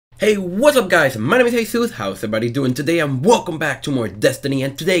Hey, what's up guys? My name is Jesus. How's everybody doing today? And welcome back to more Destiny.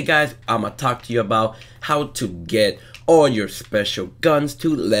 And today guys, I'm gonna talk to you about how to get all your special guns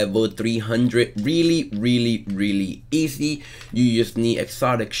to level 300. Really easy. You just need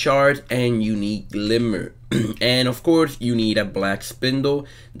exotic shards and you need glimmer. And of course you need a black spindle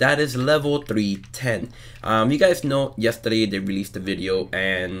that is level 310. You guys know yesterday they released a video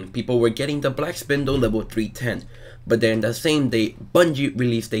and people were getting the black spindle level 310. But then the same day, Bungie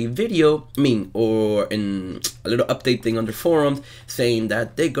released a video, or in a little update thing on the forums, saying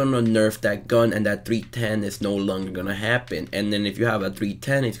that they're gonna nerf that gun and that 310 is no longer gonna happen. And then if you have a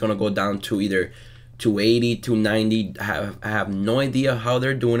 310, it's gonna go down to either 280, 290. I have no idea how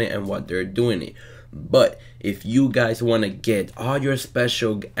they're doing it and what they're doing it. But if you guys want to get all your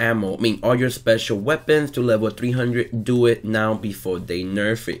special ammo, all your special weapons to level 300, do it now before they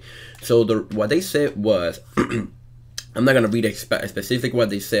nerf it. So what they said was, I'm not gonna read specific what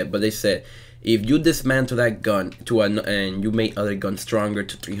they said, but they said if you dismantle that gun and you make other guns stronger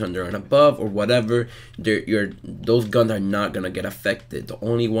to 300 and above or whatever, those guns are not gonna get affected. The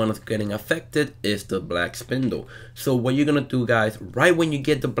only one that's getting affected is the black spindle. So what you're gonna do, guys, right when you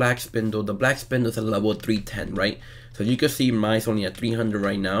get the black spindle is a level 310, right? So you can see mine's only at 300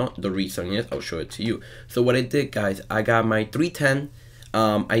 right now. The reason is, I'll show it to you. So what I did, guys, I got my 310.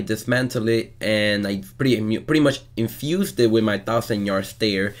 I dismantled it and I pretty much infused it with my 1000-yard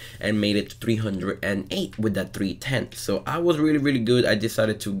stare and made it to 308 with that 310. So I was really good. I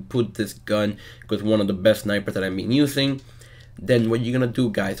decided to put this gun because one of the best snipers that I've been using. Then what you're gonna do,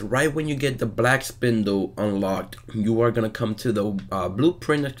 guys, right when you get the black spindle unlocked, you are gonna come to the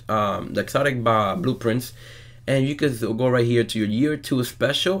blueprint, the exotic blueprints, and you can go right here to your year 2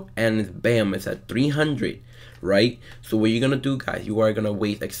 special, and bam, it's at 300. Right? So what you're gonna do, guys, you are gonna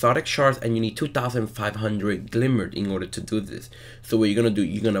waste exotic shards and you need 2500 glimmer in order to do this. So what you're gonna do,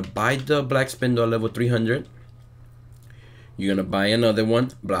 you're gonna buy the black spindle level 300. You're gonna buy another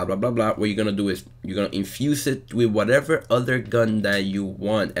one, blah. What you're gonna do is you're gonna infuse it with whatever other gun that you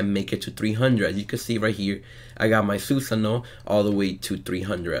want and make it to 300. As you can see right here, I got my Susano all the way to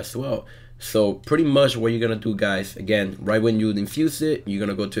 300 as well. So pretty much what you're gonna do, guys, again, right when you infuse it, you're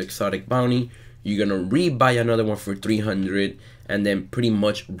gonna go to exotic bounty. You're gonna rebuy another one for 300 and then pretty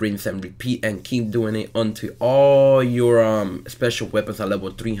much rinse and repeat and keep doing it until all your special weapons are level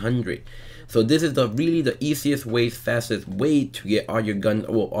 300. So this is really the easiest way, fastest way to get all your guns,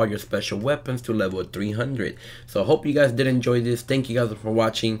 well, all your special weapons to level 300. So I hope you guys did enjoy this. Thank you guys for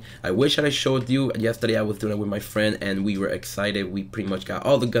watching. I wish I showed you. Yesterday I was doing it with my friend and we were excited. We pretty much got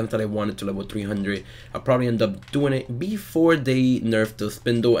all the guns that I wanted to level 300. I'll probably end up doing it before they nerf the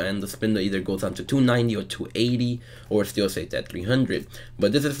spindle, and the spindle either goes down to 290 or 280 or still stays at 300.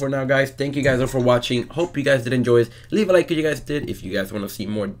 But this is for now, guys. Thank you guys all for watching. Hope you guys did enjoy it. Leave a like if you guys did. If you guys want to see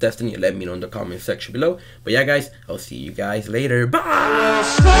more Destiny, let me know in the comment section below. But yeah, guys, I'll see you guys later. Bye.